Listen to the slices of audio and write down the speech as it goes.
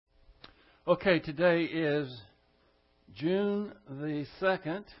Okay, today is June the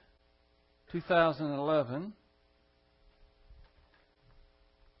 2nd, 2011.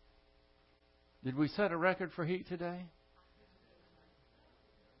 Did we set a record for heat today?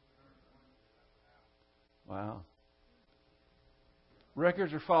 Wow.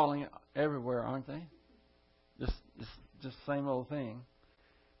 Records are falling everywhere, aren't they? Just same old thing.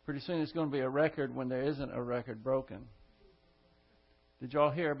 Pretty soon it's going to be a record when there isn't a record broken. Did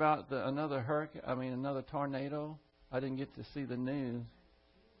y'all hear about another tornado? I didn't get to see the news.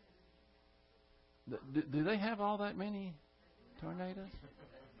 Do they have all that many tornadoes?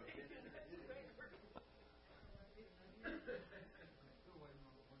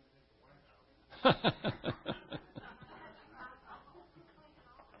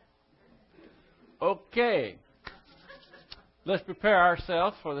 Okay. Let's prepare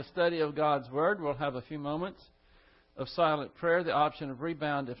ourselves for the study of God's Word. We'll have a few moments of silent prayer, the option of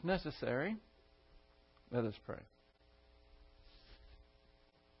rebound if necessary. Let us pray.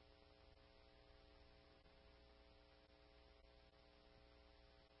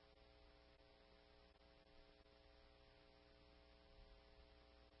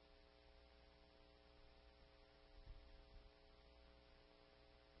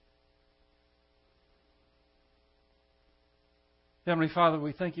 Heavenly Father,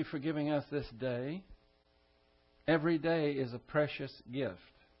 we thank you for giving us this day. Every day is a precious gift.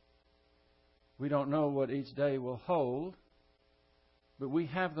 We don't know what each day will hold, but we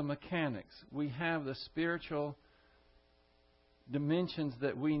have the mechanics. We have the spiritual dimensions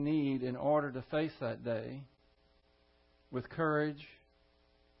that we need in order to face that day with courage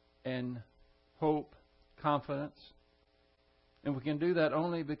and hope, confidence. And we can do that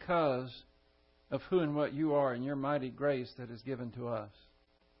only because of who and what you are and your mighty grace that is given to us.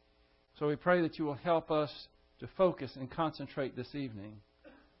 So we pray that you will help us to focus and concentrate this evening.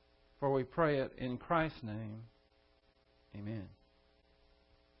 For we pray it in Christ's name. Amen.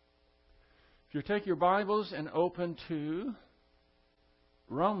 If you take your Bibles and open to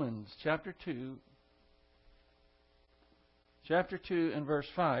Romans chapter 2. Chapter 2 and verse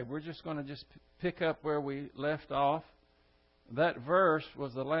 5. We're just going to pick up where we left off. That verse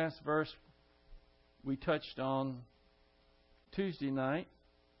was the last verse we touched on Tuesday night.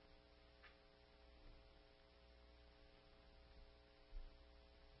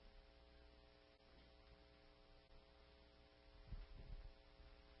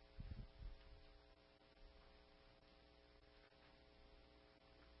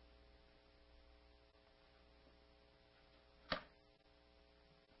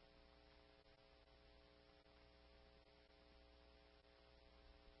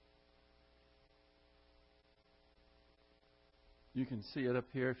 You can see it up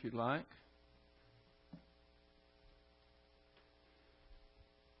here if you'd like.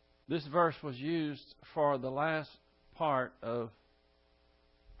 This verse was used for the last part of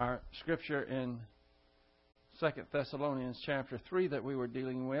our scripture in 2 Thessalonians chapter 3 that we were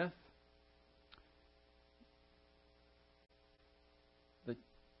dealing with. The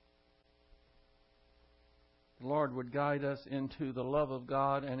Lord would guide us into the love of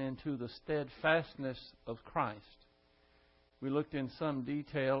God and into the steadfastness of Christ. We looked in some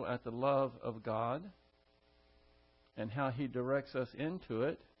detail at the love of God and how He directs us into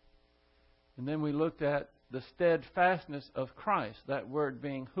it. And then we looked at the steadfastness of Christ, that word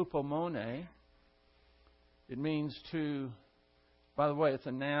being hupomone. It means to, by the way, it's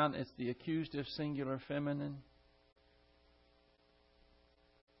a noun, it's the accusative singular feminine.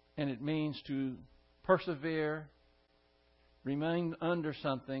 And it means to persevere, remain under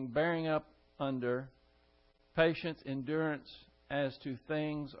something, bearing up under, patience, endurance as to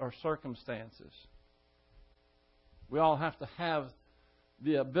things or circumstances. We all have to have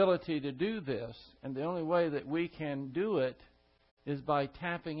the ability to do this, and the only way that we can do it is by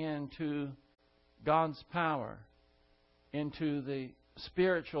tapping into God's power, into the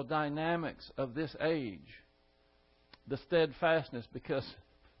spiritual dynamics of this age, the steadfastness, because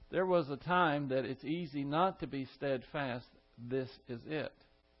there was a time that it's easy not to be steadfast. This is it.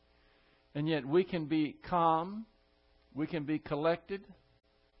 And yet we can be calm, we can be collected,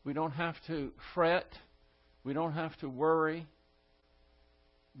 we don't have to fret, we don't have to worry,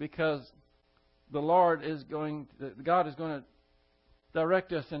 because God is going to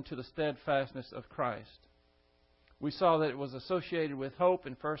direct us into the steadfastness of Christ. We saw that it was associated with hope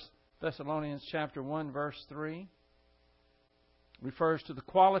in 1 Thessalonians chapter 1, verse 3. It refers to the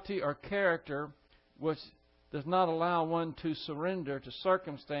quality or character which does not allow one to surrender to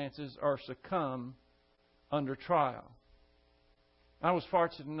circumstances or succumb under trial. I was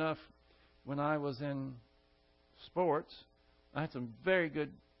fortunate enough when I was in sports, I had some very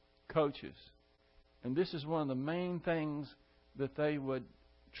good coaches. And this is one of the main things that they would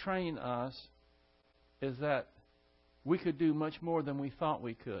train us, is that we could do much more than we thought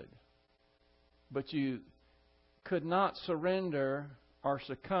we could. But you could not surrender or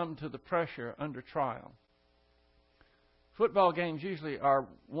succumb to the pressure under trial. Football games usually are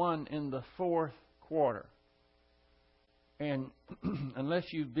won in the fourth quarter. And unless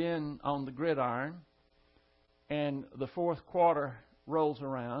you've been on the gridiron and the fourth quarter rolls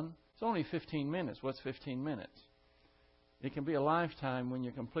around, it's only 15 minutes. What's 15 minutes? It can be a lifetime when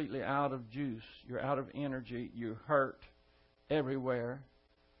you're completely out of juice. You're out of energy. You're hurt everywhere.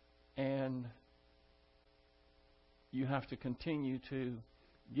 And you have to continue to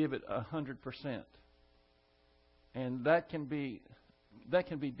give it 100%. And that can be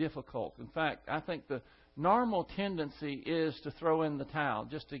difficult. In fact, I think the normal tendency is to throw in the towel,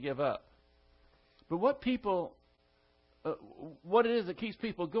 just to give up. But what it is that keeps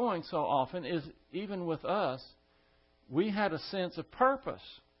people going so often is, even with us, we had a sense of purpose.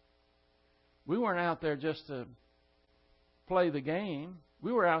 We weren't out there just to play the game.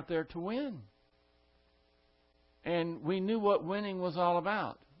 We were out there to win. And we knew what winning was all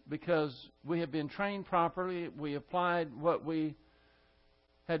about because we had been trained properly. We applied what we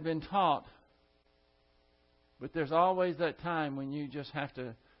had been taught. But there's always that time when you just have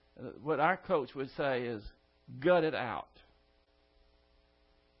to, what our coach would say is, gut it out.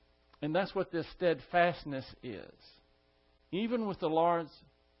 And that's what this steadfastness is. Even with the Lord's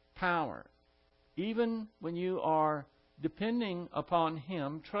power, even when you are depending upon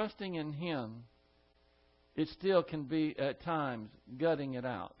Him, trusting in Him, it still can be at times gutting it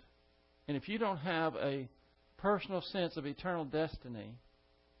out. And if you don't have a personal sense of eternal destiny,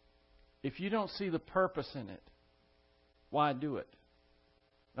 if you don't see the purpose in it, why do it?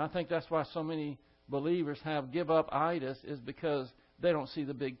 And I think that's why so many believers have give-up-itis, is because they don't see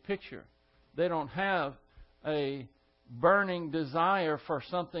the big picture. They don't have a burning desire for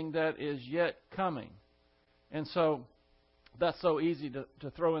something that is yet coming. And so that's so easy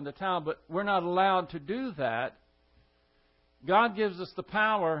to throw in the towel, but we're not allowed to do that. God gives us the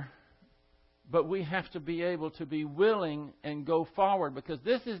power, but we have to be able to be willing and go forward, because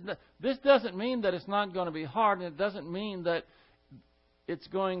this doesn't mean that it's not going to be hard, and it doesn't mean that it's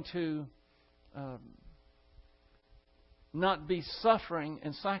going to not be suffering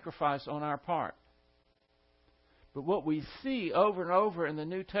and sacrifice on our part. But what we see over and over in the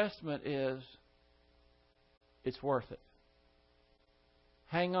New Testament is it's worth it.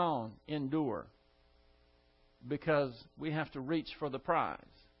 Hang on, endure, because we have to reach for the prize.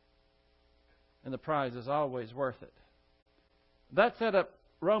 And the prize is always worth it. That set up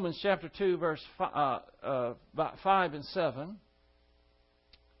Romans chapter 2, verse 5 and 7.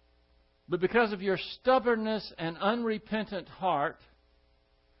 But because of your stubbornness and unrepentant heart,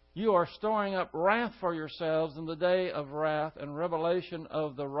 you are storing up wrath for yourselves in the day of wrath and revelation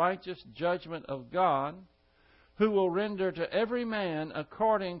of the righteous judgment of God, who will render to every man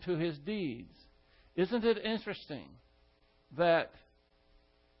according to his deeds. Isn't it interesting that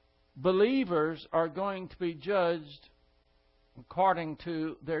believers are going to be judged according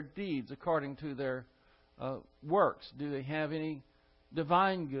to their deeds, according to their works? Do they have any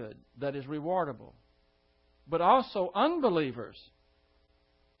divine good that is rewardable? But also unbelievers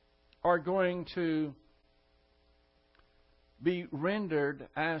are going to be rendered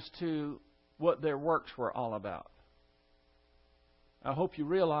as to what their works were all about. I hope you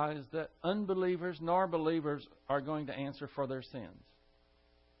realize that unbelievers nor believers are going to answer for their sins.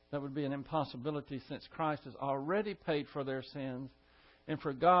 That would be an impossibility, since Christ has already paid for their sins. And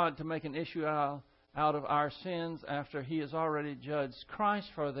for God to make an issue out of our sins after He has already judged Christ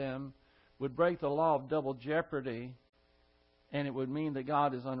for them would break the law of double jeopardy, and it would mean that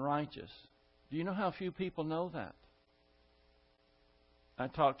God is unrighteous. Do you know how few people know that? I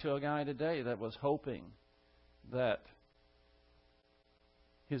talked to a guy today that was hoping that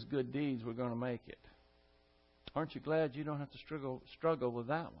his good deeds were going to make it. Aren't you glad you don't have to struggle with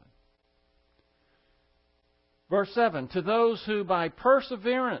that one? Verse 7, to those who by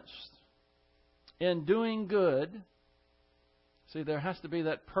perseverance in doing good, see, there has to be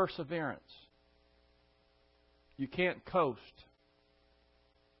that perseverance. You can't coast.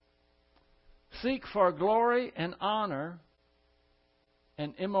 Seek for glory and honor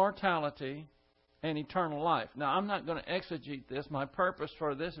and immortality and eternal life. Now, I'm not going to exegete this. My purpose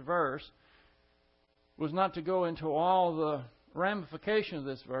for this verse was not to go into all the ramifications of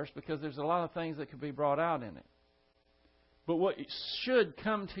this verse, because there's a lot of things that could be brought out in it. But what should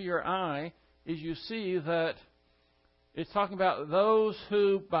come to your eye is you see that it's talking about those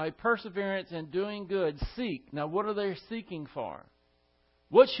who by perseverance in doing good seek. Now, what are they seeking for?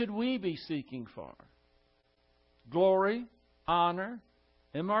 What should we be seeking for? Glory, honor,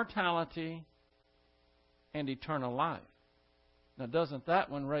 immortality, and eternal life. Now, doesn't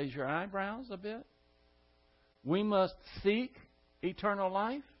that one raise your eyebrows a bit? We must seek eternal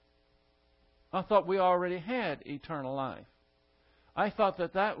life? I thought we already had eternal life. I thought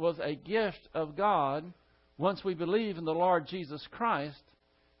that that was a gift of God once we believe in the Lord Jesus Christ,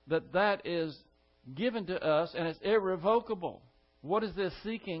 that that is given to us and it's irrevocable. What is this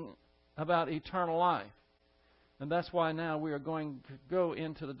seeking about eternal life? And that's why now we are going to go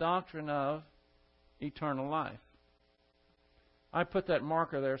into the doctrine of eternal life. I put that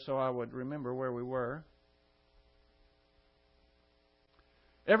marker there so I would remember where we were.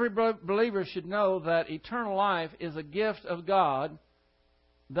 Every believer should know that eternal life is a gift of God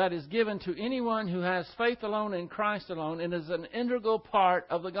that is given to anyone who has faith alone in Christ alone and is an integral part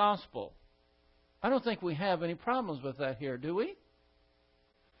of the gospel. I don't think we have any problems with that here, do we?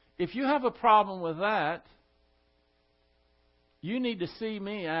 If you have a problem with that, you need to see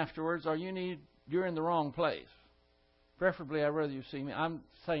me afterwards, or you're in the wrong place. Preferably, I'd rather you see me. I'm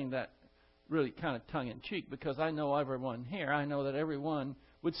saying that really kind of tongue-in-cheek because I know everyone here. I know that everyone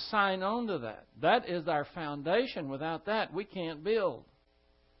would sign on to that. That is our foundation. Without that, we can't build.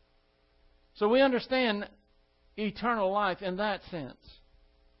 So we understand eternal life in that sense.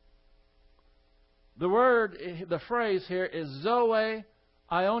 The phrase here is Zoe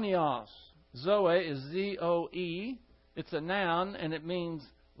Ionios. Zoe is Z-O-E. It's a noun, and it means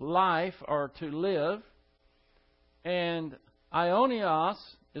life or to live. And Ionios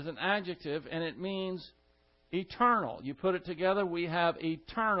is an adjective, and it means eternal. You put it together, we have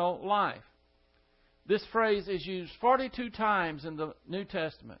eternal life. This phrase is used 42 times in the New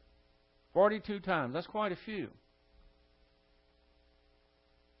Testament. 42 times. That's quite a few.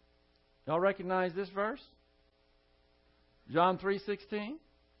 Y'all recognize this verse? John 3:16.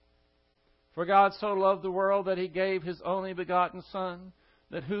 For God so loved the world that He gave His only begotten Son,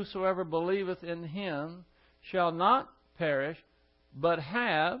 that whosoever believeth in Him shall not perish, but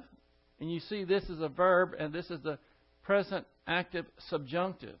have, and you see this is a verb, and this is the present active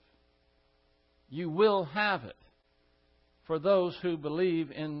subjunctive. You will have it. For those who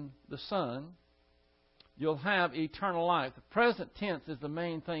believe in the Son, you'll have eternal life. The present tense is the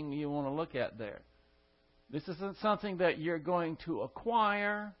main thing you want to look at there. This isn't something that you're going to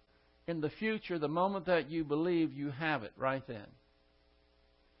acquire in the future. The moment that you believe, you have it right then.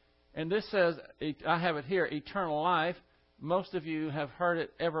 And this says, I have it here, eternal life. Most of you have heard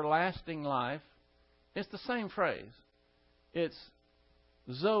it, everlasting life. It's the same phrase. It's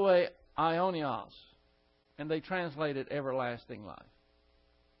Zoe Ionios. And they translate it everlasting life.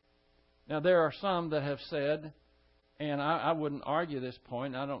 Now, there are some that have said, and I wouldn't argue this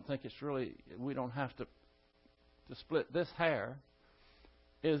point. I don't think it's really, we don't have to split this hair,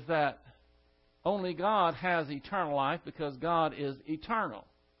 is that only God has eternal life because God is eternal.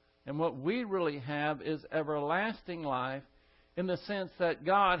 And what we really have is everlasting life in the sense that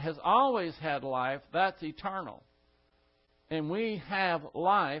God has always had life. That's eternal. And we have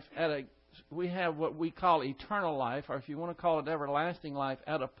life we have what we call eternal life, or if you want to call it everlasting life,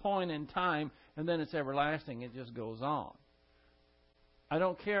 at a point in time, and then it's everlasting. It just goes on. I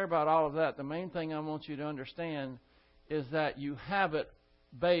don't care about all of that. The main thing I want you to understand is that you have it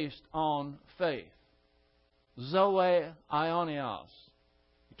based on faith. Zoe Ionios,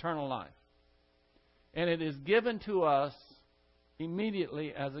 eternal life. And it is given to us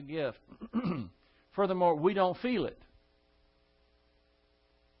immediately as a gift. Furthermore, we don't feel it.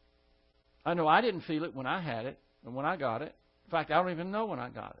 I know I didn't feel it when I had it and when I got it. In fact, I don't even know when I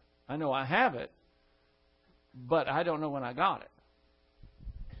got it. I know I have it, but I don't know when I got it.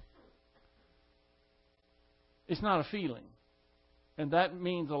 It's not a feeling. And that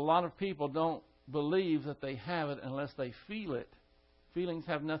means a lot of people don't believe that they have it unless they feel it. Feelings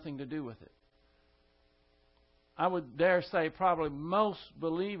have nothing to do with it. I would dare say probably most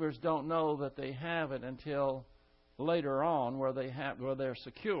believers don't know that they have it until later on where they're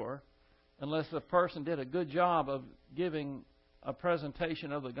secure, unless the person did a good job of giving a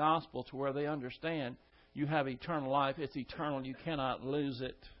presentation of the gospel to where they understand you have eternal life. It's eternal. You cannot lose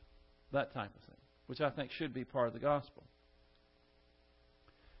it. That type of thing, which I think should be part of the gospel.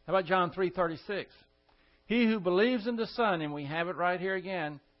 How about John 3:36? He who believes in the Son, and we have it right here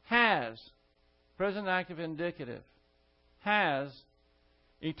again, has, present active indicative, has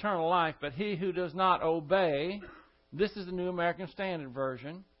eternal life. But he who does not obey, this is the New American Standard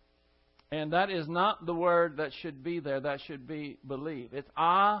Version, and that is not the word that should be there. That should be believe. It's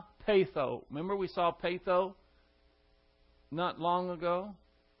apatho. Remember we saw patho not long ago?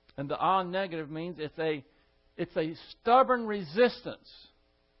 And the negative means it's a stubborn resistance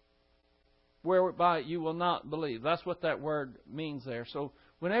whereby you will not believe. That's what that word means there. So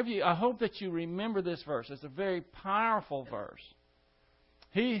I hope that you remember this verse. It's a very powerful verse.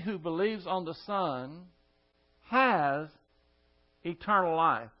 He who believes on the Son has eternal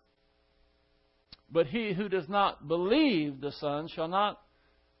life. But he who does not believe the Son shall not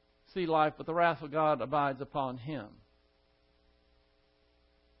see life, but the wrath of God abides upon him.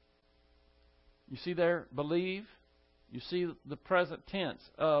 You see there, believe. You see the present tense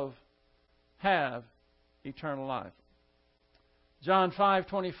of have eternal life. John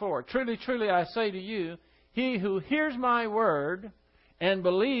 5:24. Truly, truly, I say to you, he who hears my word and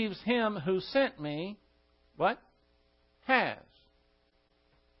believes him who sent me, what? Has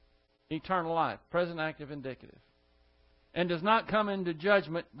eternal life. Present, active, indicative. And does not come into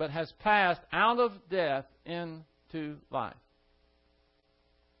judgment, but has passed out of death into life.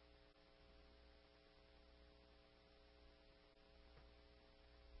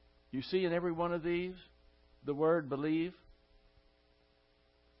 You see in every one of these the word believe.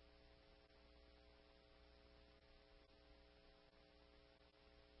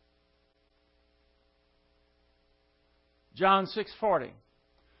 John 6:40.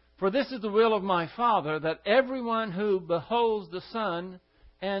 For this is the will of my Father, that everyone who beholds the Son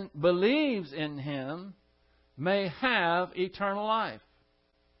and believes in him may have eternal life.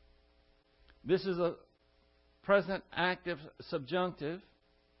 This is a present active subjunctive,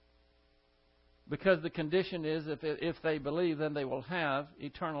 because the condition is if they believe, then they will have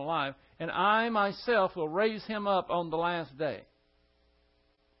eternal life. And I myself will raise him up on the last day.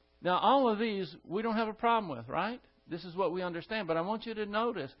 Now, all of these we don't have a problem with, right? This is what we understand. But I want you to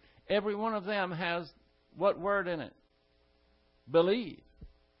notice every one of them has what word in it? Believe.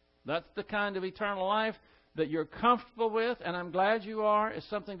 That's the kind of eternal life that you're comfortable with, and I'm glad you are. It's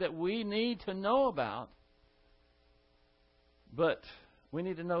something that we need to know about. But we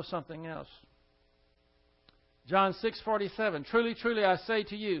need to know something else. John 6:47. Truly, truly, I say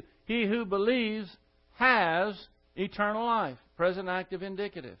to you, he who believes has eternal life. Present, active,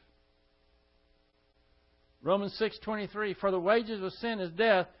 indicative. Romans 6:23. For the wages of sin is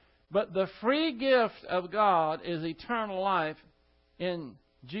death, but the free gift of God is eternal life in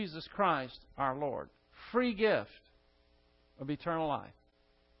Jesus Christ our Lord. Free gift of eternal life.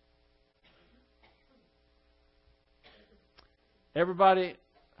 Everybody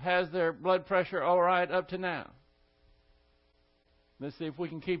has their blood pressure all right up to now. Let's see if we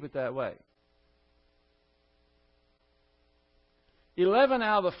can keep it that way. 11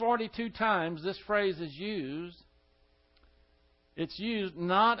 out of the 42 times this phrase is used, it's used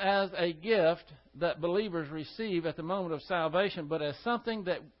not as a gift that believers receive at the moment of salvation, but as something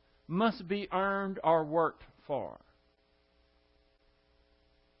that must be earned or worked for.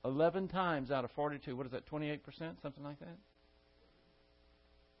 11 times out of 42. What is that, 28%? Something like that?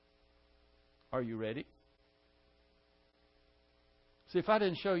 Are you ready? See, if I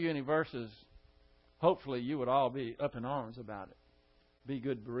didn't show you any verses, hopefully you would all be up in arms about it. Be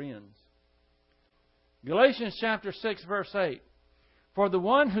good Bereans. Galatians chapter 6, verse 8. For the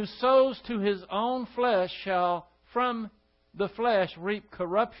one who sows to his own flesh shall from the flesh reap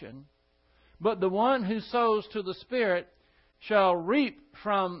corruption, but the one who sows to the Spirit shall reap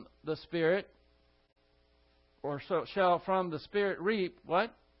from the Spirit, or so shall from the Spirit reap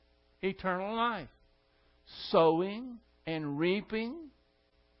what? Eternal life. Sowing and reaping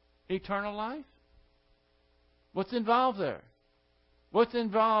eternal life. What's involved there? What's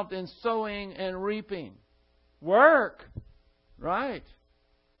involved in sowing and reaping? Work. Right.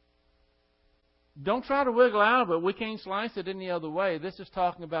 Don't try to wiggle out of it. We can't slice it any other way. This is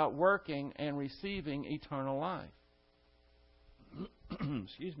talking about working and receiving eternal life.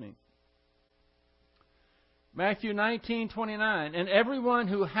 Excuse me. Matthew 19:29. And everyone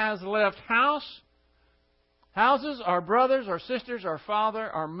who has left houses, or brothers, or sisters, or father,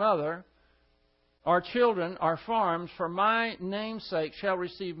 or mother, or children, or farms, for my name's sake, shall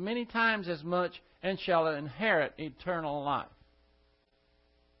receive many times as much and shall inherit eternal life.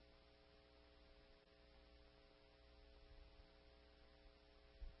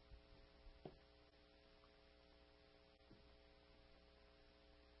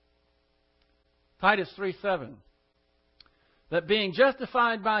 Titus 3:7. That being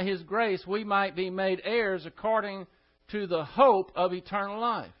justified by His grace, we might be made heirs according to the hope of eternal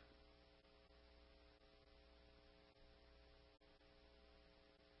life.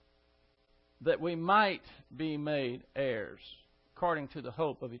 That we might be made heirs according to the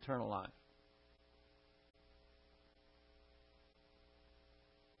hope of eternal life.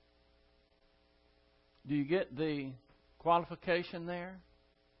 Do you get the qualification there?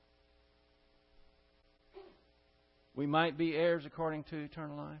 We might be heirs according to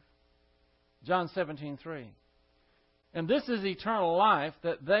eternal life. John 17:3. And this is eternal life,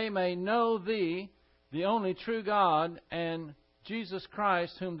 that they may know Thee, the only true God, and Jesus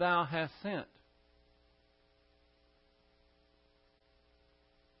Christ, whom Thou hast sent.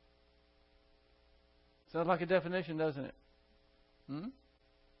 Sounds like a definition, doesn't it?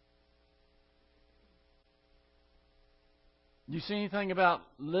 You see anything about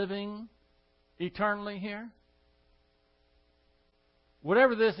living eternally here?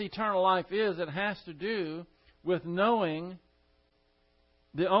 Whatever this eternal life is, it has to do with knowing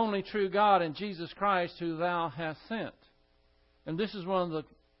the only true God and Jesus Christ who Thou hast sent. And this is one of the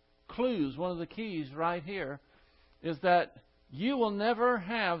clues, one of the keys right here, is that you will never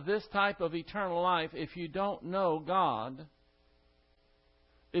have this type of eternal life if you don't know God,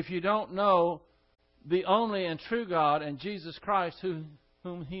 if you don't know the only and true God and Jesus Christ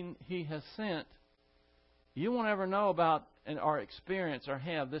whom He has sent. You won't ever know about or experience or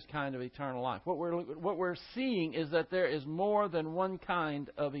have this kind of eternal life. What we're seeing is that there is more than one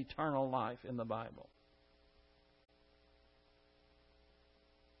kind of eternal life in the Bible.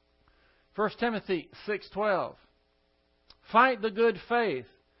 1 Timothy 6:12. Fight the good faith.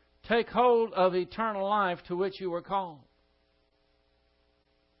 Take hold of eternal life to which you were called.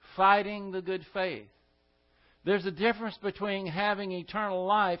 Fighting the good faith. There's a difference between having eternal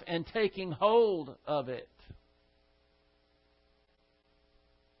life and taking hold of it.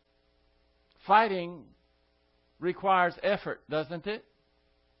 Fighting requires effort, doesn't it?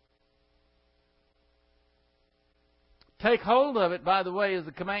 Take hold of it, by the way, is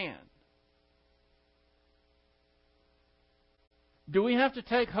a command. Do we have to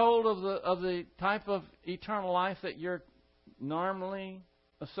take hold of the type of eternal life that you're normally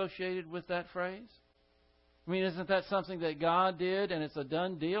associated with that phrase? I mean, isn't that something that God did and it's a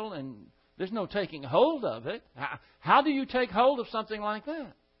done deal and there's no taking hold of it? How do you take hold of something like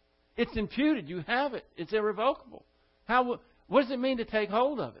that? It's imputed. You have it. It's irrevocable. What does it mean to take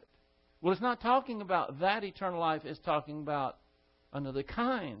hold of it? Well, it's not talking about that eternal life. It's talking about another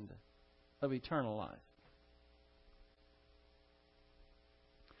kind of eternal life.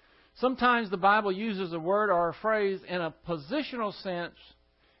 Sometimes the Bible uses a word or a phrase in a positional sense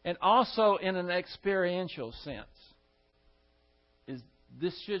and also in an experiential sense.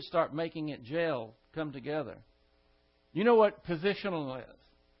 This should start making it gel, come together. You know what positional is?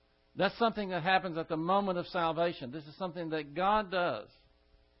 That's something that happens at the moment of salvation. This is something that God does.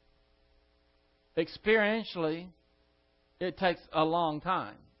 Experientially, it takes a long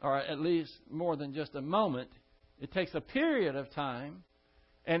time, or at least more than just a moment. It takes a period of time,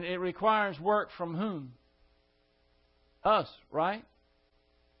 and it requires work from whom? Us, right?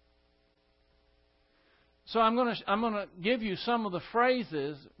 So I'm going to give you some of the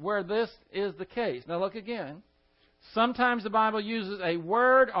phrases where this is the case. Now look again. Sometimes the Bible uses a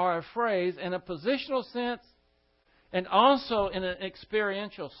word or a phrase in a positional sense and also in an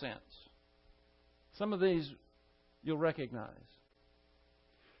experiential sense. Some of these you'll recognize.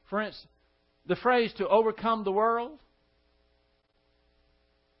 For instance, the phrase to overcome the world.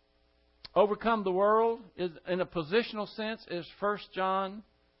 Overcome the world is in a positional sense is 1 John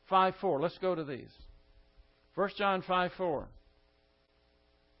 5:4. Let's go to these. 1 John 5:4.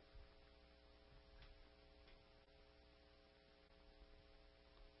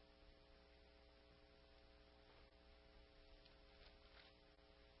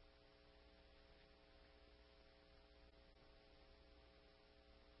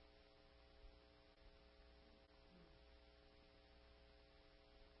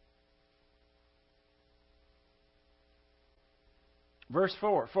 Verse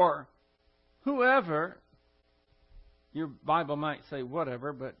 4, for whoever, your Bible might say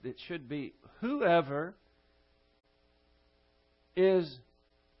whatever, but it should be whoever is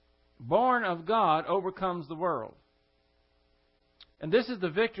born of God overcomes the world. And this is the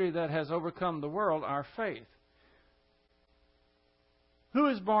victory that has overcome the world, our faith. Who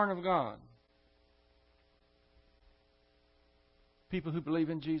is born of God? People who believe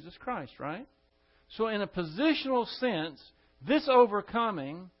in Jesus Christ, right? So in a positional sense, this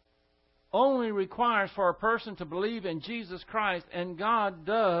overcoming only requires for a person to believe in Jesus Christ, and God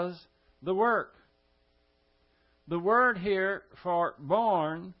does the work. The word here for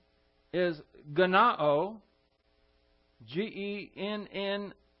born is genao, G-E-N-N-A-O.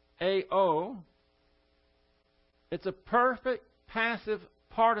 It's a perfect passive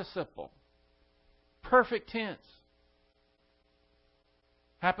participle. Perfect tense.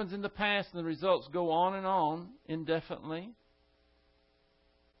 Happens in the past and the results go on and on indefinitely.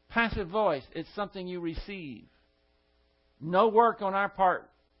 Passive voice, it's something you receive. No work on our part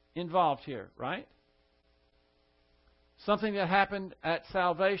involved here, right? something that happened at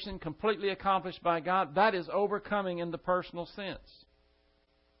salvation, completely accomplished by God, that is overcoming in the personal sense.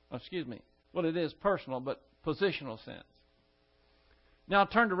 Well, it is personal, but positional sense. Now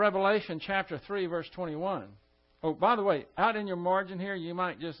turn to Revelation chapter 3, verse 21. Oh, by the way, out in your margin here, you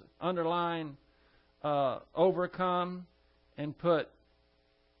might just underline overcome and put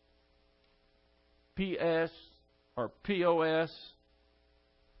PS or POS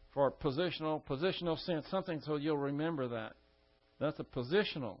for positional sense, something so you'll remember that. That's a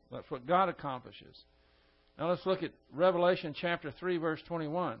positional. That's what God accomplishes. Now let's look at Revelation chapter 3, verse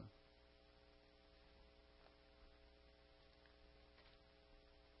 21.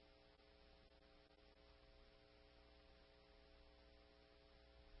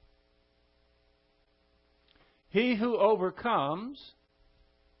 He who overcomes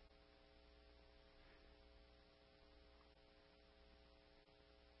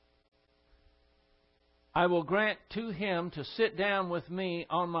I will grant to him to sit down with me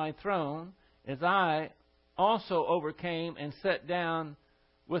on my throne, as I also overcame and sat down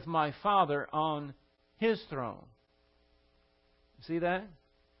with my Father on his throne. See that?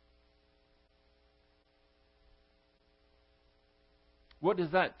 What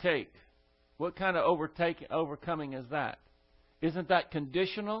does that take? What kind of overcoming is that? Isn't that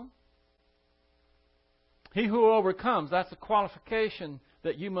conditional? He who overcomes, that's a qualification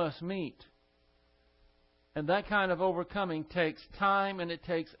that you must meet. And that kind of overcoming takes time and it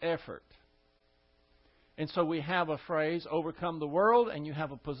takes effort. And so we have a phrase, overcome the world, and you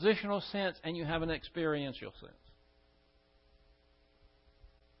have a positional sense and you have an experiential sense.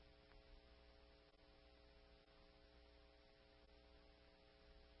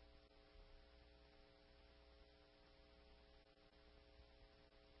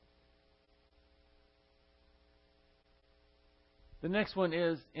 The next one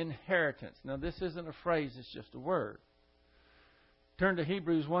is inheritance. Now this isn't a phrase, it's just a word. Turn to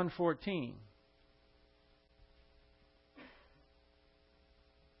Hebrews 1:14.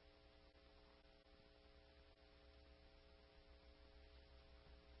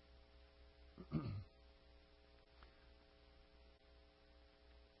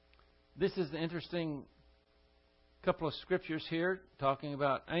 This is an interesting couple of scriptures here talking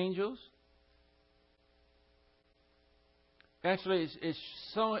about angels. Actually, it's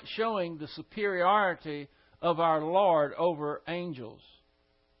showing the superiority of our Lord over angels.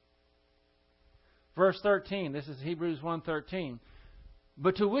 Verse 13, this is Hebrews 1:13.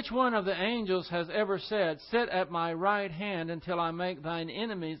 But to which one of the angels has ever said, sit at my right hand until I make thine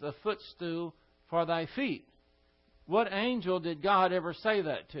enemies a footstool for thy feet? What angel did God ever say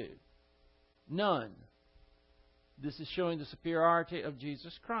that to? None. This is showing the superiority of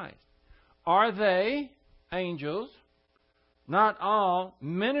Jesus Christ. Are they, angels, not all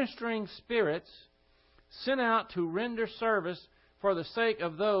ministering spirits sent out to render service for the sake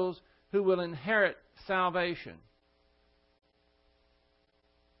of those who will inherit salvation?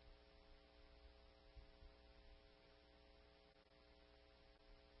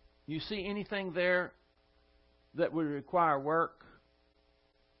 You see anything there that would require work?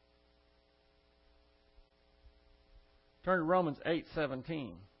 Turn to Romans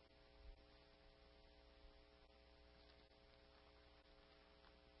 8:17.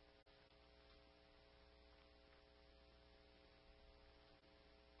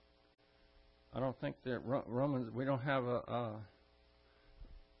 I don't think that Romans, we don't have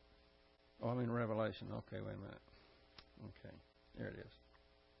Revelation. Okay, wait a minute. Okay, there it is.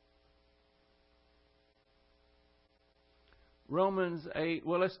 Romans 8,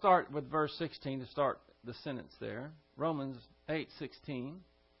 well, let's start with verse 16 to start the sentence there. Romans 8:16.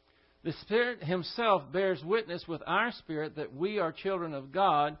 The Spirit Himself bears witness with our spirit that we are children of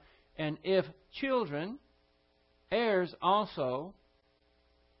God, and if children, heirs also,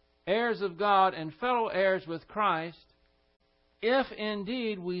 heirs of God and fellow heirs with Christ, if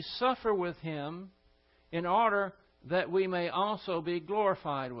indeed we suffer with Him, in order that we may also be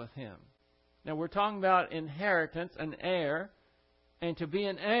glorified with Him. Now we're talking about inheritance, an heir, and to be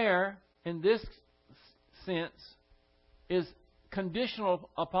an heir in this sense is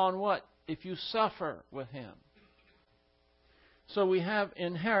conditional upon what? If you suffer with Him. So we have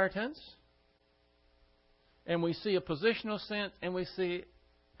inheritance, and we see a positional sense, and we see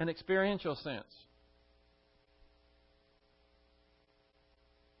an experiential sense.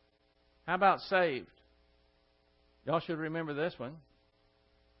 How about saved? Y'all should remember this one.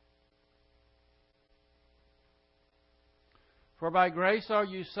 For by grace are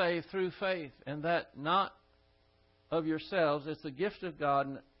you saved through faith, and that not of yourselves. It's the gift of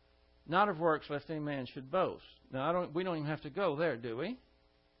God, not of works, lest any man should boast. Now, we don't even have to go there, do we?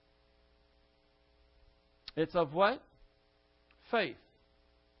 It's of what? faith.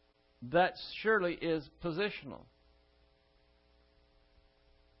 That surely is positional.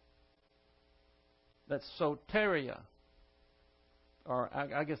 That's soteria. Or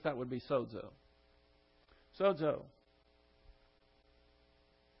I guess that would be sozo. Sozo.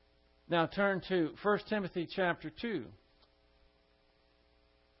 Now turn to 1 Timothy chapter 2.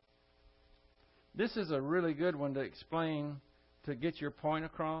 This is a really good one to explain, to get your point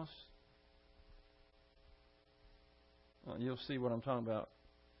across. You'll see what I'm talking about.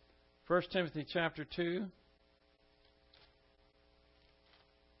 1 Timothy chapter 2.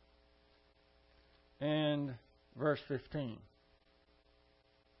 And verse 15.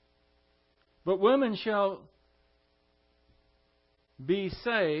 But women shall be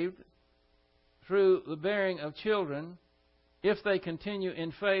saved through the bearing of children, if they continue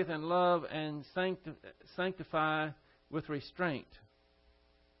in faith and love and sanctify with restraint.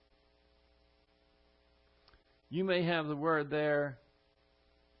 You may have the word there,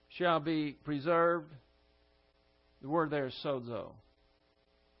 shall be preserved. The word there is sozo.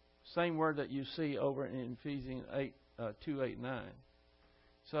 Same word that you see over in Ephesians 2, 8, 9.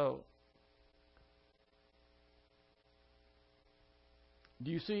 So, do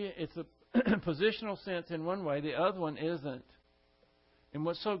you see it's a positional sense in one way, the other one isn't. And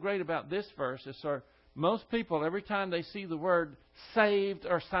what's so great about this verse is, most people, every time they see the word saved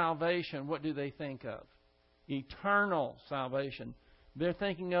or salvation, what do they think of? Eternal salvation. They're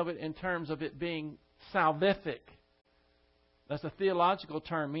thinking of it in terms of it being salvific. That's a theological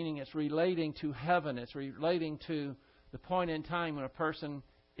term, meaning it's relating to heaven. It's relating to the point in time when a person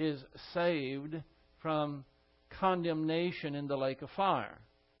is saved from condemnation in the lake of fire.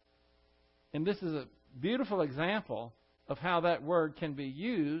 And this is a beautiful example of how that word can be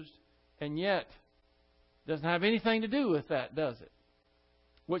used, and yet doesn't have anything to do with that, does it?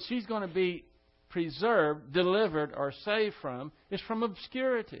 What she's going to be preserved, delivered, or saved from is from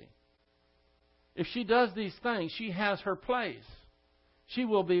obscurity. If she does these things, she has her place. She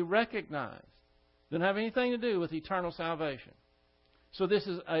will be recognized. Doesn't have anything to do with eternal salvation. So this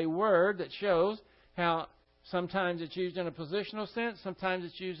is a word that shows how sometimes it's used in a positional sense, sometimes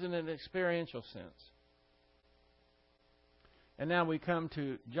it's used in an experiential sense. And now we come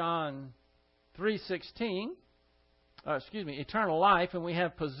to John 3:16. Eternal life, and we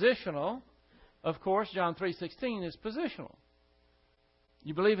have positional. Of course, John 3:16 is positional.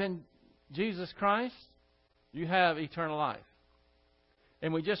 You believe in Jesus Christ, you have eternal life.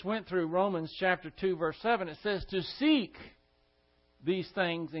 And we just went through Romans chapter 2, verse 7. It says to seek these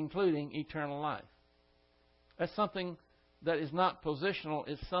things, including eternal life. That's something that is not positional.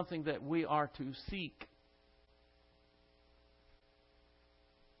 It's something that we are to seek.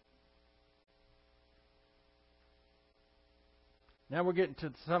 Now we're getting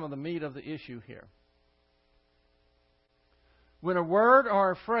to some of the meat of the issue here. When a word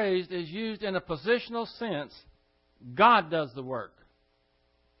or a phrase is used in a positional sense, God does the work.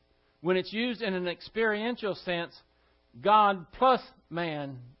 When it's used in an experiential sense, God plus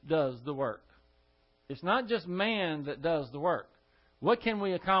man does the work. It's not just man that does the work. What can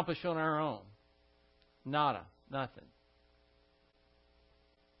we accomplish on our own? Nada. Nothing.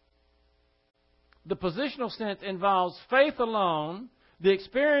 The positional sense involves faith alone. The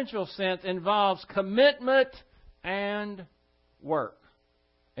experiential sense involves commitment and work.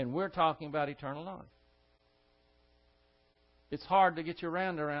 And we're talking about eternal life. It's hard to get your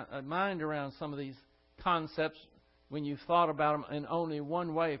mind around some of these concepts when you've thought about them in only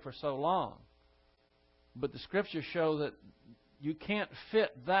one way for so long. But the Scriptures show that you can't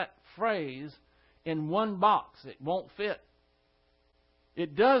fit that phrase in one box. It won't fit.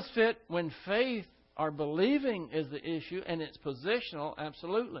 It does fit when faith or believing is the issue, and it's positional,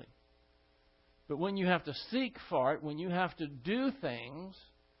 absolutely. But when you have to seek for it, when you have to do things,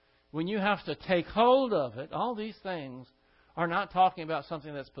 when you have to take hold of it, all these things are not talking about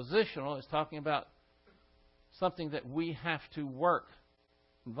something that's positional. It's talking about something that we have to work,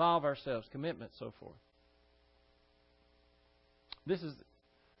 involve ourselves, commitment, so forth. This is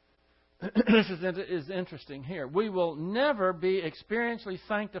interesting here. We will never be experientially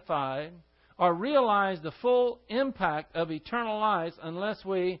sanctified or realize the full impact of eternal life unless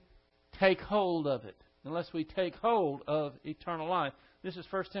we take hold of it. Unless we take hold of eternal life. This is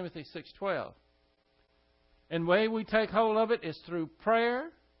 1 Timothy 6:12. And the way we take hold of it is through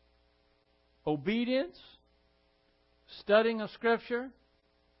prayer, obedience, studying of Scripture,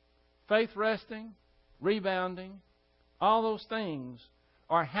 faith resting, rebounding. All those things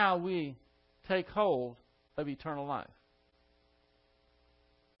are how we take hold of eternal life.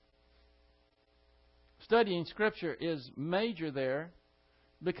 Studying Scripture is major there,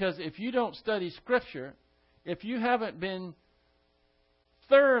 because if you don't study Scripture, if you haven't been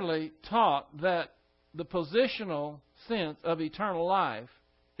thoroughly taught that the positional sense of eternal life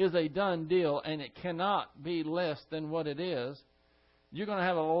is a done deal and it cannot be less than what it is, you're going to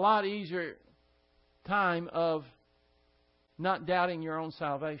have a lot easier time of not doubting your own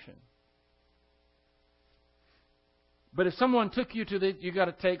salvation. But if someone took you to this, you've got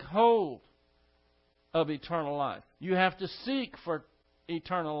to take hold of eternal life. You have to seek for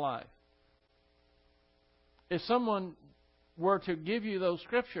eternal life. If someone were to give you those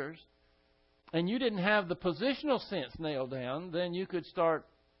scriptures and you didn't have the positional sense nailed down, then you could start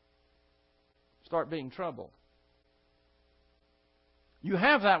being troubled. You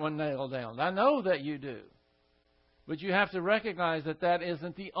have that one nailed down. I know that you do. But you have to recognize that that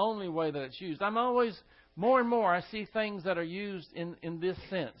isn't the only way that it's used. I'm always, more and more, I see things that are used in this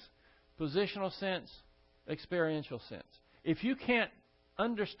sense. Positional sense, experiential sense. If you can't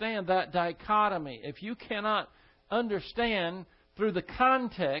understand that dichotomy, if you cannot understand through the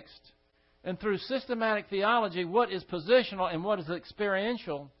context and through systematic theology what is positional and what is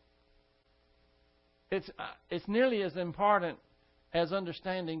experiential, it's nearly as important as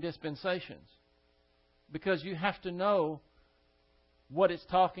understanding dispensations, because you have to know what it's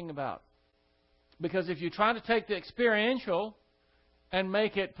talking about. Because if you try to take the experiential and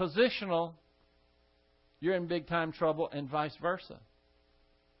make it positional, you're in big time trouble, and vice versa.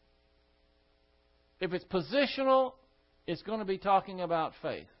 If it's positional, it's going to be talking about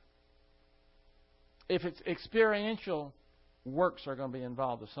faith. If it's experiential, works are going to be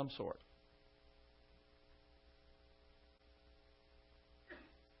involved of some sort.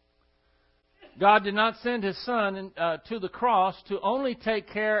 God did not send His Son to the cross to only take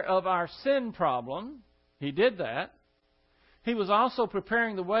care of our sin problem. He did that. He was also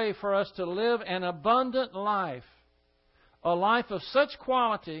preparing the way for us to live an abundant life, a life of such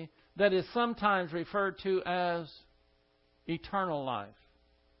quality that is sometimes referred to as eternal life.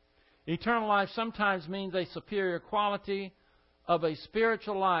 Eternal life sometimes means a superior quality of a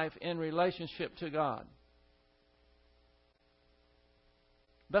spiritual life in relationship to God.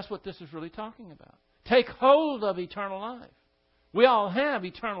 That's what this is really talking about. Take hold of eternal life. We all have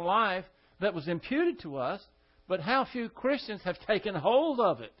eternal life that was imputed to us, but how few Christians have taken hold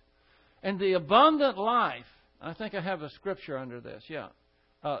of it? And the abundant life, I think I have a scripture under this,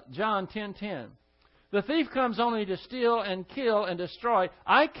 John 10:10. The thief comes only to steal and kill and destroy.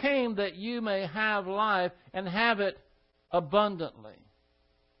 I came that you may have life and have it abundantly.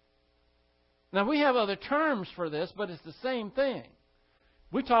 Now we have other terms for this, but it's the same thing.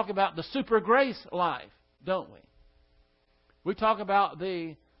 We talk about the super grace life, don't we? We talk about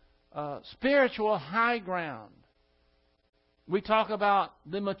the spiritual high ground. We talk about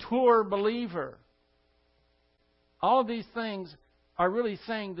the mature believer. All of these things are really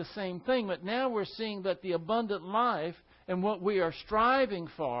saying the same thing, but now we're seeing that the abundant life and what we are striving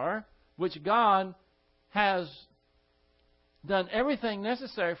for, which God has done everything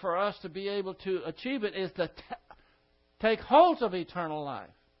necessary for us to be able to achieve it, is to take hold of eternal life.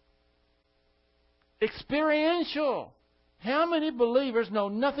 Experiential. How many believers know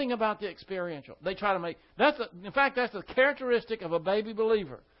nothing about the experiential? They try to make... in fact, that's a characteristic of a baby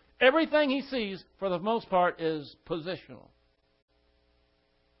believer. Everything he sees, for the most part, is positional.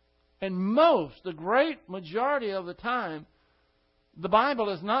 And the great majority of the time, the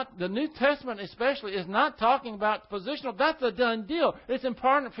Bible is not, the New Testament especially, is not talking about positional. That's a done deal. It's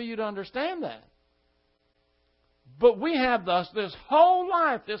important for you to understand that. But we have this whole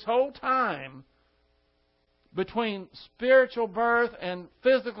life, this whole time, between spiritual birth and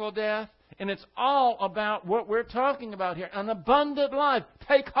physical death, and it's all about what we're talking about here. An abundant life.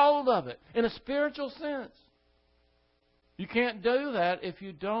 Take hold of it in a spiritual sense. You can't do that if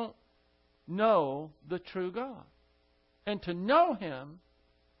you don't know the true God. And to know Him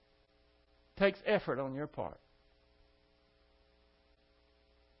takes effort on your part.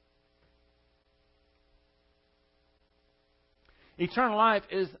 Eternal life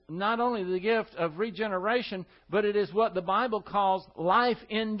is not only the gift of regeneration, but it is what the Bible calls life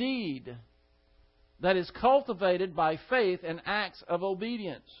indeed, that is cultivated by faith and acts of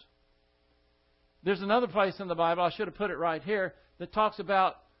obedience. There's another place in the Bible, I should have put it right here, that talks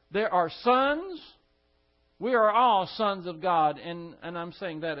about there are sons. We are all sons of God, and I'm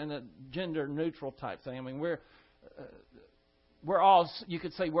saying that in a gender-neutral type thing. I mean, we're all, you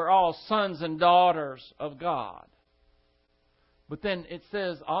could say, we're all sons and daughters of God. But then it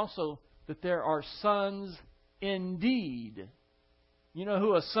says also that there are sons indeed. You know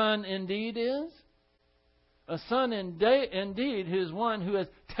who a son indeed is? A son indeed is one who has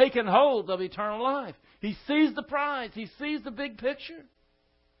taken hold of eternal life. He sees the prize. He sees the big picture.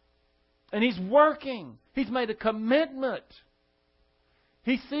 And he's working. He's made a commitment.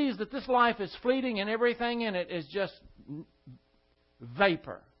 He sees that this life is fleeting and everything in it is just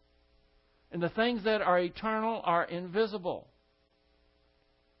vapor. And the things that are eternal are invisible.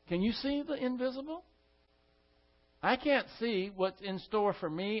 Can you see the invisible? I can't see what's in store for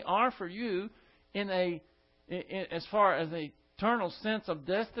me or for you as far as an eternal sense of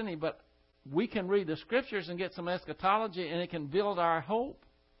destiny, but we can read the Scriptures and get some eschatology, and it can build our hope.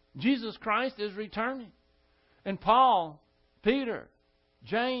 Jesus Christ is returning. And Paul, Peter,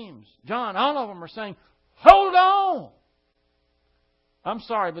 James, John, all of them are saying, hold on! I'm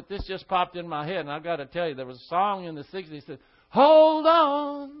sorry, but this just popped in my head, and I've got to tell you, there was a song in the 60s that said, hold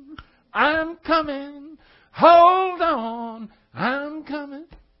on, I'm coming. Hold on, I'm coming.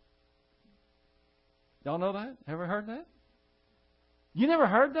 Y'all know that? Ever heard that? You never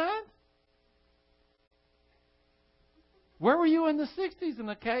heard that? Where were you in the 60s, in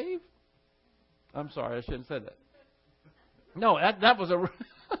the cave? I'm sorry, I shouldn't have said that. No, that was a...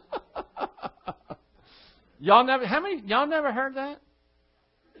 Y'all never heard that?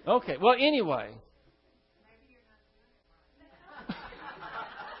 Okay, well, anyway.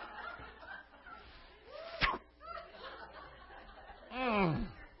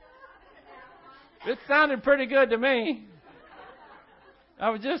 It sounded pretty good to me. I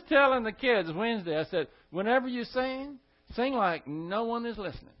was just telling the kids Wednesday, I said, whenever you sing like no one is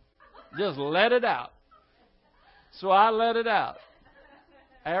listening. Just let it out. So I let it out.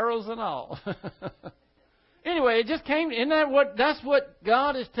 Arrows and all. Anyway, it just came. That's what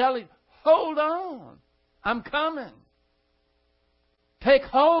God is telling. Hold on. I'm coming. Take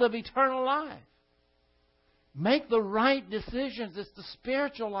hold of eternal life. Make the right decisions. It's the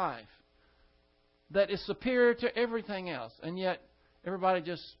spiritual life that is superior to everything else. And yet, everybody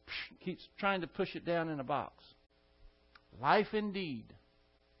just keeps trying to push it down in a box. Life indeed.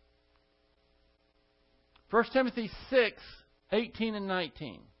 1 Timothy 6:18 and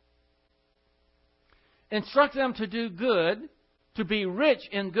 19. Instruct them to do good, to be rich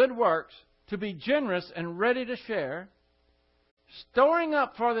in good works, to be generous and ready to share, storing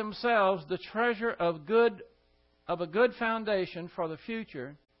up for themselves the treasure of a good foundation for the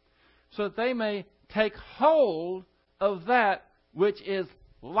future, so that they may take hold of that which is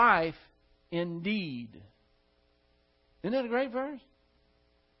life indeed. Isn't that a great verse?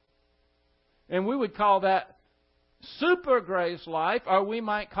 And we would call that super grace life, or we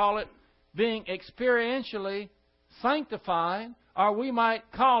might call it being experientially sanctified, or we might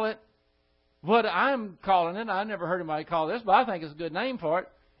call it what I'm calling it. I never heard anybody call this, but I think it's a good name for it.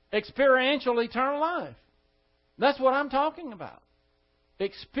 Experiential eternal life. That's what I'm talking about.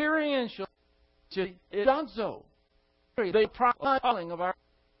 Experiential. The calling of our.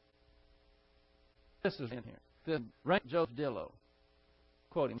 This is in here. The Joseph Dillow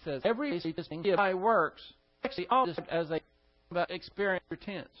quoting says, "Every thing by works, actually all this as a about experience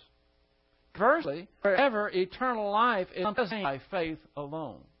tense. Conversely, wherever eternal life is by faith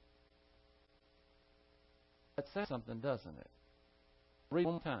alone." That says something, doesn't it? Read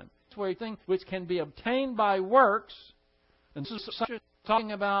one time. It's where things which can be obtained by works, and so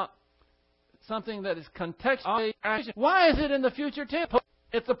talking about something that is contextually. Why is it in the future tense?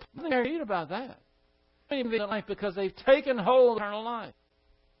 It's a read about that. Life because they've taken hold of eternal life.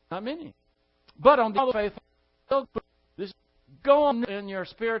 Not many, but on the faith, this go on in your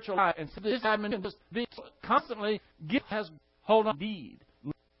spiritual life, and so this just be constantly has hold on deed.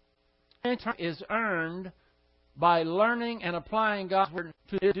 Is earned by learning and applying God's word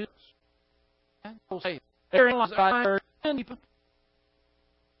to His duties.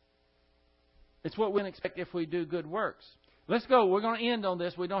 It's what we can expect if we do good works. Let's go. We're going to end on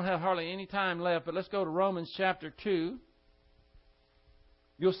this. We don't have hardly any time left, but let's go to Romans chapter 2.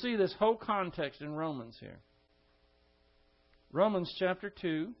 You'll see this whole context in Romans here. Romans chapter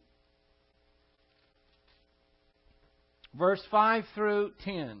 2, verse 5 through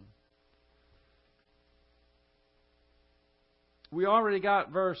 10. We already got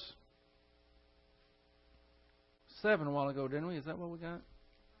verse 7 a while ago, didn't we? Is that what we got?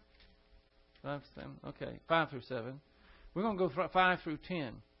 5, 7. Okay, 5 through 7. We're going to go 5 through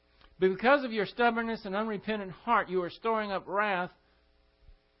 10. But because of your stubbornness and unrepentant heart, you are storing up wrath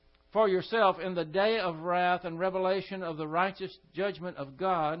for yourself in the day of wrath and revelation of the righteous judgment of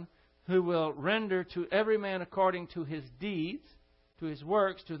God, who will render to every man according to his deeds, to his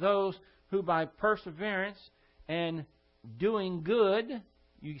works, to those who by perseverance and doing good,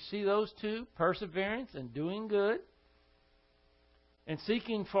 you see those two, perseverance and doing good, and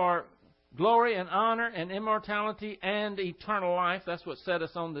seeking for glory and honor and immortality and eternal life. That's what set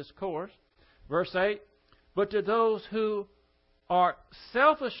us on this course. Verse 8, but to those who are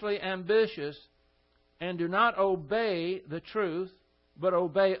selfishly ambitious and do not obey the truth, but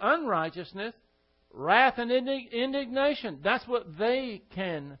obey unrighteousness, wrath and indignation. That's what they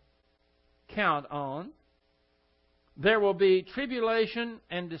can count on. There will be tribulation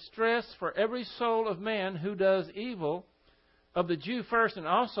and distress for every soul of man who does evil, of the Jew first and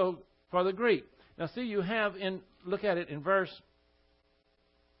also for the Greek. Now see, you have look at it in verse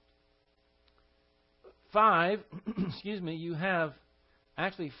 5, excuse me, you have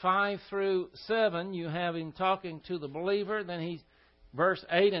actually 5 through 7, you have him talking to the believer. Then verse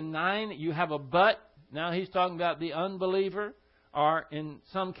 8 and 9, you have a but. Now he's talking about the unbeliever, or in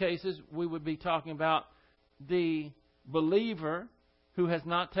some cases we would be talking about the believer who has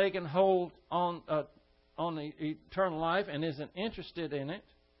not taken hold on the eternal life and isn't interested in it.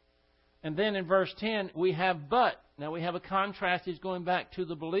 And then in verse 10, we have but. Now we have a contrast. He's going back to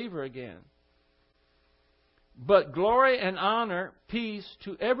the believer again. But glory and honor, peace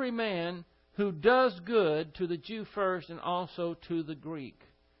to every man who does good, to the Jew first and also to the Greek.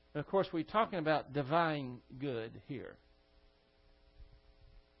 And of course, we're talking about divine good here.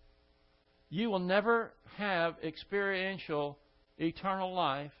 You will never have experiential eternal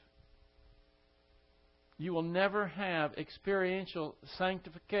life. You will never have experiential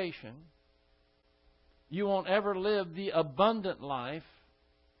sanctification. You won't ever live the abundant life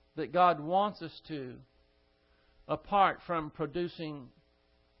that God wants us to, apart from producing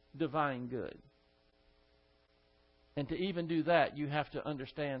divine good. And to even do that, you have to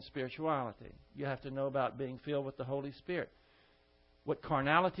understand spirituality. You have to know about being filled with the Holy Spirit. What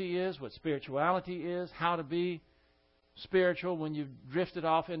carnality is, what spirituality is, how to be spiritual when you've drifted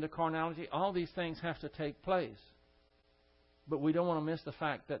off into carnality. All these things have to take place. But we don't want to miss the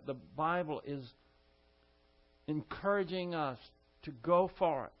fact that the Bible is encouraging us to go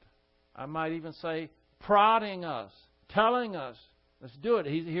for it. I might even say prodding us, telling us, let's do it.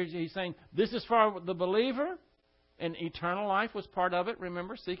 He's saying this is for the believer, and eternal life was part of it,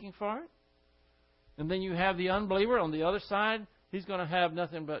 remember, seeking for it. And then you have the unbeliever on the other side. He's going to have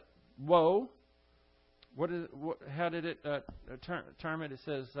nothing but woe. How did it term it? It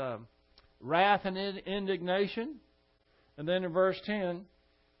says wrath and indignation. And then in verse 10,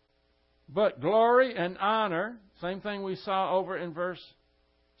 but glory and honor, same thing we saw over in verse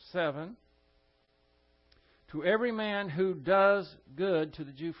 7, to every man who does good, to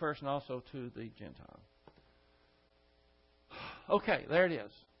the Jew first and also to the Gentile. Okay, there it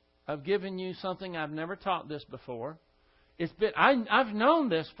is. I've given you something. I've never taught this before. I've known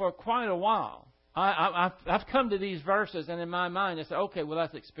this for quite a while. I've come to these verses, and in my mind I say, okay, well,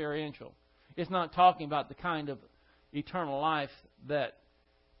 that's experiential. It's not talking about the kind of eternal life that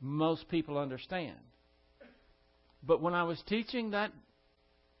most people understand. But when I was teaching the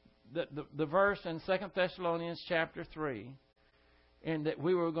verse in 2 Thessalonians chapter 3, and that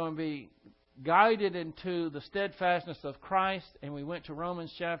we were going to be guided into the steadfastness of Christ, and we went to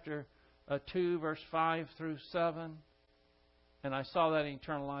Romans chapter 2, verse 5 through 7, and I saw that in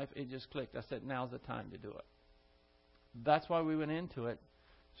eternal life, it just clicked. I said, now's the time to do it. That's why we went into it,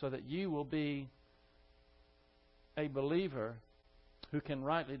 so that you will be a believer who can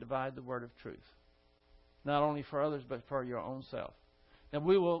rightly divide the word of truth. Not only for others, but for your own self. Now,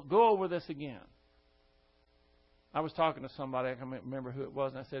 we will go over this again. I was talking to somebody, I can't remember who it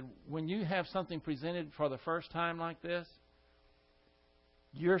was, and I said, when you have something presented for the first time like this,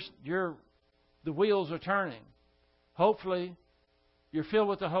 the wheels are turning. Hopefully, you're filled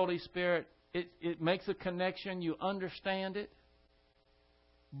with the Holy Spirit. It makes a connection. You understand it.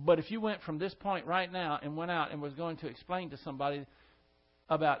 But if you went from this point right now and went out and was going to explain to somebody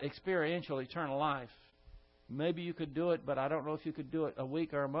about experiential eternal life, maybe you could do it, but I don't know if you could do it a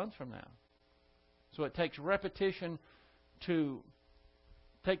week or a month from now. So it takes repetition to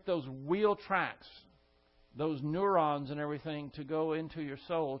take those wheel tracks, those neurons and everything, to go into your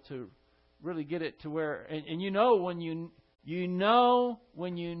soul to really get it to where... And you know when you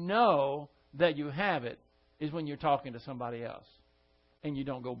know that you have it is when you're talking to somebody else and you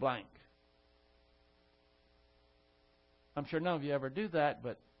don't go blank. I'm sure none of you ever do that,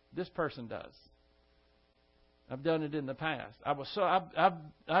 but this person does. I've done it in the past.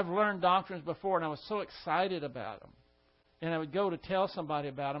 I've learned doctrines before, and I was so excited about them. And I would go to tell somebody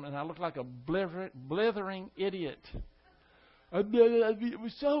about them, and I looked like a blithering idiot. It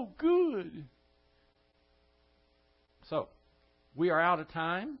was so good. So, we are out of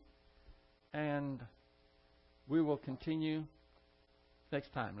time, and we will continue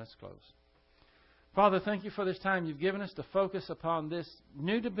next time. Let's close. Father, thank you for this time you've given us to focus upon this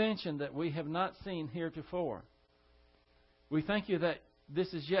new dimension that we have not seen heretofore. We thank you that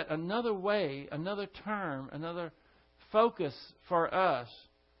this is yet another way, another term, another focus for us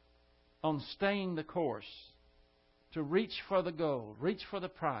on staying the course. to reach for the gold, reach for the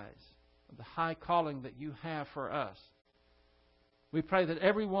prize of the high calling that you have for us. We pray that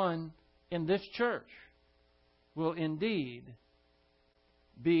everyone in this church will indeed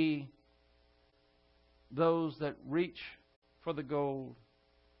be those that reach for the gold,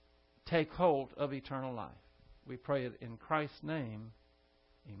 take hold of eternal life. We pray it in Christ's name.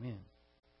 Amen.